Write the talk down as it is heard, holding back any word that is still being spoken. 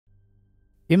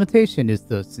Imitation is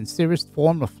the sincerest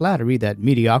form of flattery that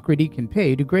mediocrity can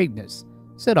pay to greatness,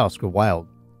 said Oscar Wilde.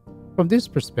 From this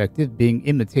perspective, being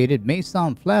imitated may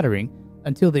sound flattering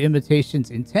until the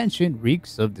imitation's intention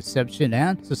reeks of deception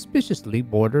and suspiciously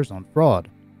borders on fraud.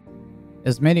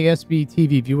 As many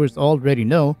SBTV viewers already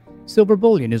know, Silver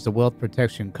Bullion is a wealth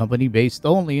protection company based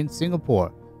only in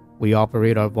Singapore. We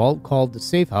operate our vault called the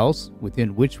Safe House,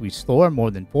 within which we store more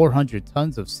than 400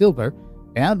 tons of silver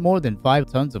and more than 5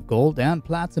 tons of gold and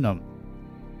platinum.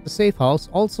 The Safe House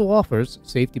also offers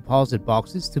safe deposit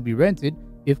boxes to be rented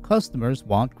if customers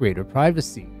want greater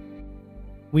privacy.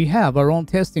 We have our own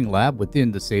testing lab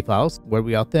within the Safe House where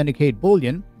we authenticate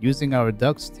bullion using our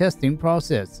DUX testing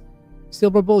process.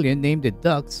 Silver Bullion named it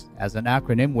DUX as an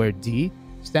acronym where D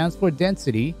stands for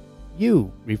density,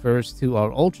 U refers to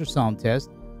our ultrasound test,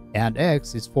 and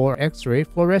X is for X-ray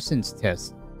fluorescence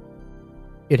test.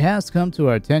 It has come to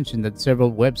our attention that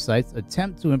several websites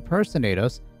attempt to impersonate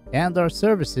us and our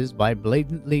services by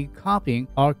blatantly copying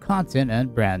our content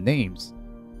and brand names.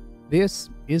 This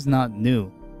is not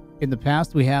new. In the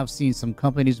past, we have seen some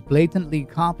companies blatantly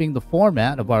copying the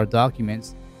format of our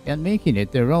documents and making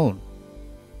it their own.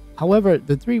 However,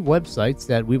 the 3 websites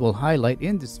that we will highlight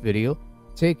in this video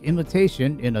take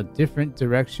imitation in a different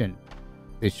direction.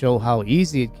 They show how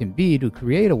easy it can be to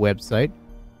create a website,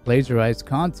 plagiarize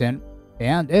content,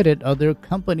 and edit other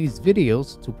companies'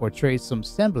 videos to portray some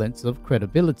semblance of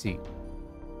credibility.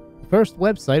 The first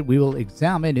website we will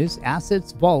examine is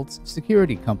Assets Vault's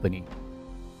security company.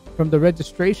 From the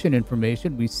registration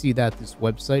information, we see that this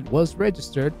website was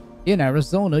registered in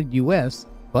Arizona, US,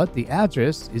 but the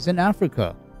address is in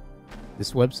Africa.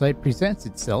 This website presents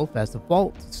itself as a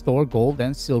vault to store gold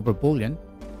and silver bullion,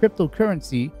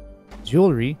 cryptocurrency,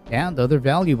 jewelry, and other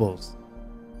valuables.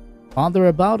 On their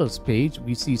About Us page,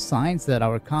 we see signs that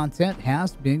our content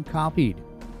has been copied.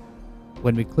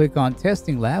 When we click on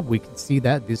Testing Lab, we can see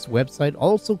that this website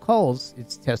also calls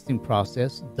its testing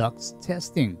process DUX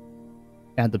testing.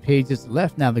 And the page's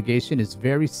left navigation is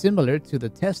very similar to the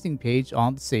testing page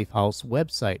on the Safe House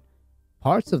website.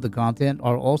 Parts of the content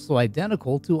are also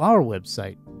identical to our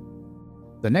website.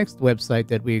 The next website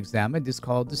that we examined is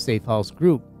called the Safe House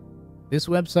Group. This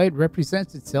website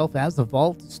represents itself as a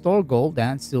vault to store gold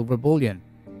and silver bullion.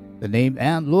 The name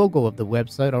and logo of the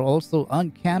website are also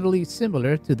uncannily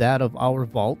similar to that of our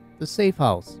vault, the Safe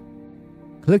House.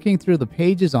 Clicking through the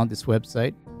pages on this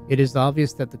website, it is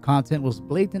obvious that the content was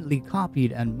blatantly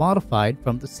copied and modified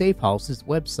from the Safe House's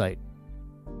website.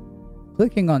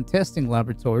 Clicking on Testing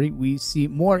Laboratory, we see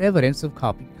more evidence of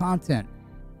copied content.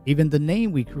 Even the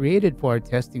name we created for our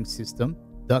testing system,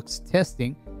 DUX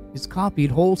Testing, is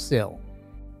copied wholesale.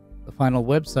 The final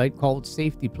website, called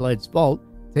Safety Pledge Vault,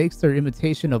 takes their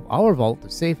imitation of our vault, the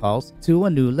Safe House, to a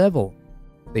new level.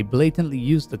 They blatantly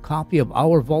used a copy of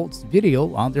our vault's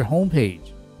video on their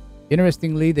homepage.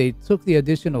 Interestingly, they took the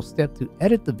additional step to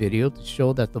edit the video to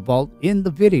show that the vault in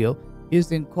the video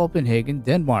is in Copenhagen,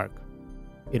 Denmark.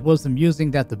 It was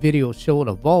amusing that the video showed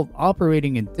a vault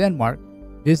operating in Denmark,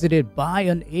 visited by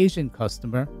an Asian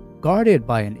customer, guarded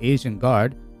by an Asian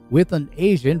guard, with an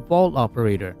Asian vault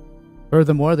operator.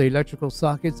 Furthermore, the electrical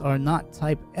sockets are not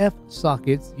Type F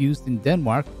sockets used in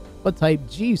Denmark, but Type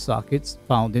G sockets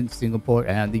found in Singapore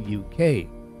and the UK.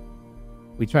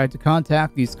 We tried to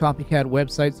contact these copycat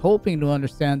websites hoping to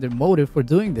understand their motive for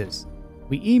doing this.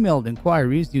 We emailed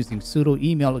inquiries using pseudo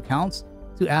email accounts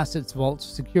to Assets Vault's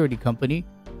security company,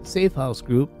 Safe House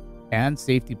Group, and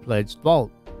Safety Pledged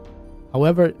Vault.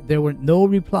 However, there were no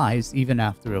replies even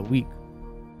after a week.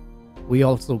 We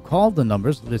also called the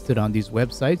numbers listed on these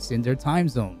websites in their time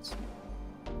zones.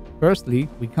 Firstly,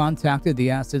 we contacted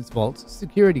the Assets Vault's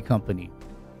security company.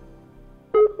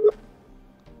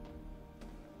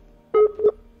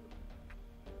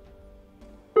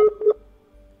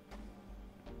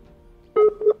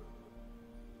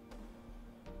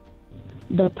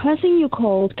 The person you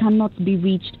called cannot be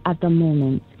reached at the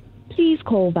moment. Please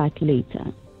call back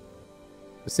later.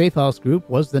 The Safe House Group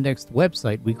was the next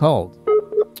website we called.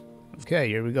 Okay,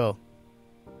 here we go.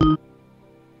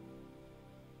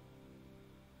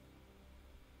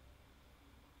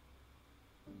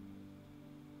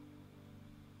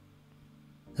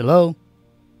 Hello?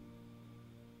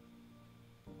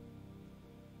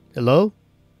 Hello?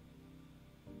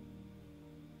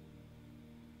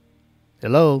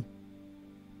 Hello?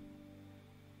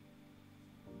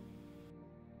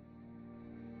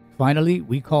 Finally,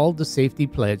 we called the Safety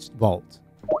Pledged Vault.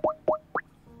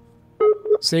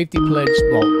 Safety Pledged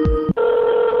Vault.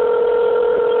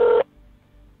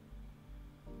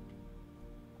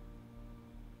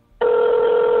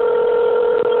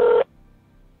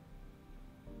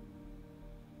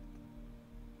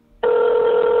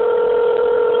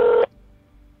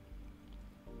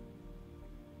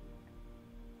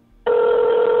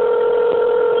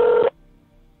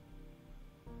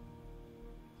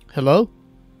 Hello?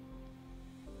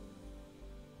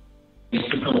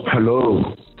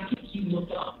 Hello.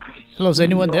 Hello, is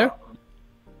anyone there?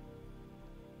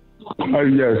 Yes. What are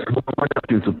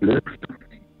you to play?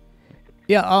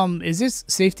 Yeah, is this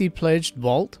Safety Pledged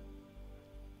Vault?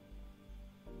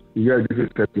 Yeah, this is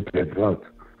Copycat. What?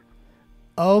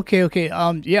 Okay.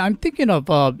 Yeah, I'm thinking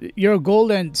of you're a gold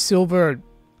and silver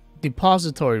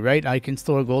depository, right? I can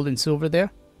store gold and silver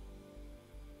there.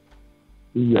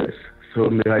 Yes. So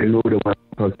may I know the one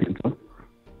I'm talking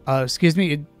to? Excuse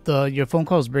me, your phone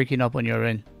call is breaking up on your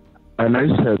end. And I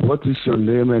said, what is your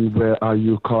name and where are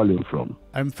you calling from?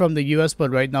 I'm from the US, but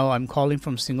right now I'm calling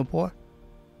from Singapore.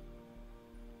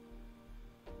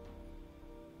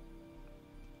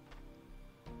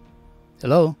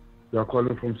 Hello? You're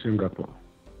calling from Singapore.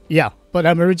 Yeah, but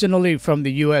I'm originally from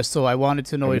the US, so I wanted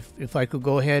to know if I could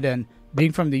go ahead and,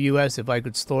 being from the US, if I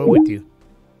could store with you.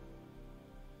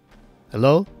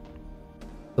 Hello?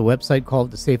 The website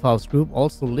called the Safe House Group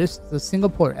also lists the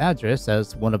Singapore address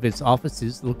as one of its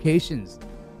office's locations.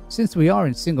 Since we are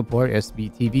in Singapore,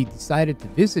 SBTV decided to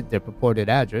visit their purported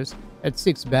address at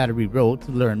 6 Battery Road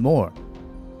to learn more.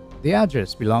 The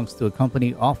address belongs to a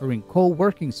company offering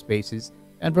co-working spaces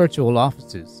and virtual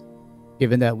offices.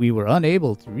 Given that we were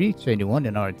unable to reach anyone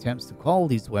in our attempts to call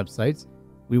these websites,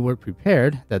 we were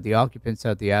prepared that the occupants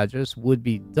at the address would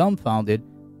be dumbfounded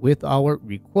with our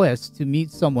request to meet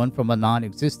someone from a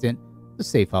non-existent The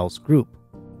Safe House Group.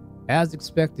 As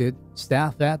expected,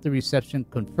 staff at the reception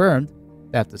confirmed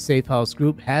that the Safe House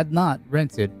Group had not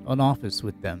rented an office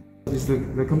with them. Is the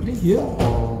company here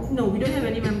or? No, we don't have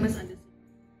any members under.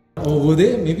 Or were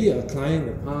they maybe a client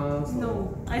in the past?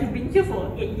 No, I've been here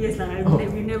for 8 years now.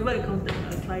 We never encountered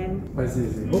a client. I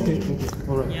see. Okay.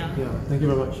 Alright. Yeah. Thank you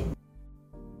very much.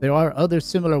 There are other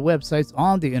similar websites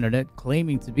on the internet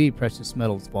claiming to be precious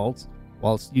metals vaults,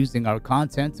 whilst using our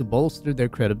content to bolster their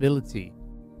credibility.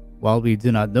 While we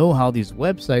do not know how these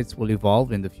websites will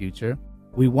evolve in the future,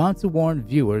 we want to warn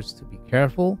viewers to be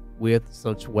careful with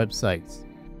such websites.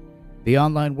 The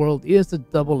online world is a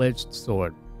double-edged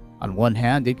sword. On one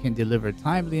hand, it can deliver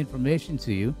timely information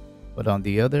to you, but on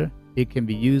the other, it can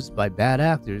be used by bad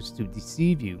actors to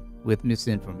deceive you with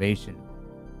misinformation.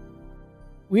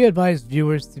 We advise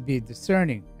viewers to be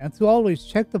discerning and to always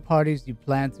check the parties you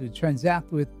plan to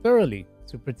transact with thoroughly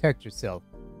to protect yourself.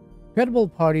 Credible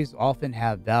parties often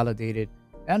have validated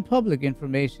and public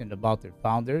information about their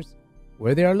founders,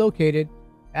 where they are located,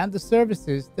 and the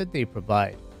services that they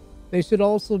provide. They should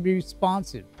also be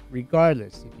responsive,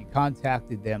 regardless if you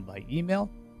contacted them by email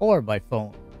or by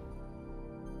phone.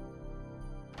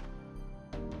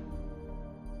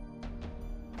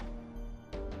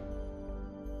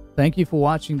 Thank you for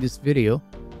watching this video.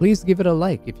 Please give it a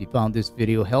like if you found this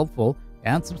video helpful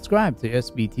and subscribe to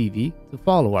SBTV to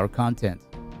follow our content.